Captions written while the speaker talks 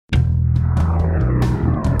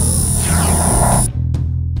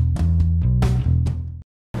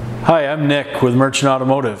Hi, I'm Nick with Merchant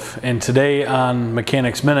Automotive, and today on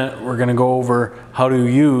Mechanics Minute we're going to go over how to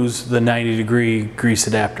use the 90-degree grease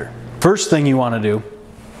adapter. First thing you want to do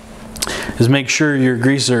is make sure your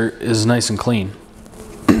greaser is nice and clean,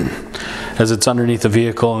 as it's underneath the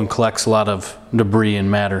vehicle and collects a lot of debris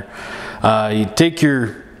and matter. You take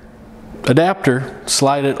your adapter,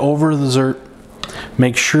 slide it over the zert,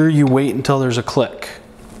 make sure you wait until there's a click.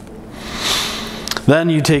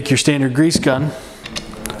 Then you take your standard grease gun,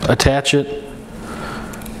 attach it,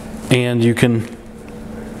 and you can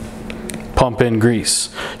pump in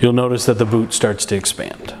grease. You'll notice that the boot starts to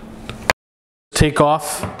expand. Take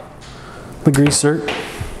off the grease zert,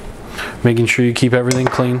 making sure you keep everything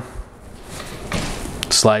clean.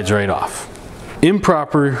 Slides right off.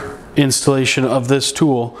 Improper installation of this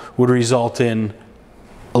tool would result in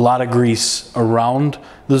a lot of grease around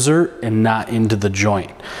the zert and not into the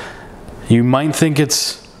joint. You might think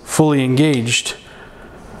it's fully engaged,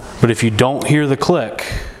 but if you don't hear the click,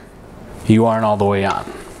 you aren't all the way on.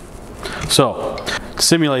 So, to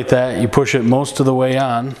simulate that, you push it most of the way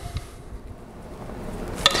on,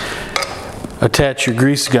 attach your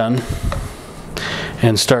grease gun,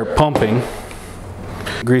 and start pumping.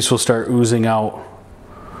 Grease will start oozing out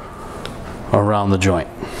around the joint.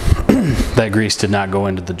 That grease did not go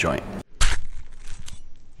into the joint.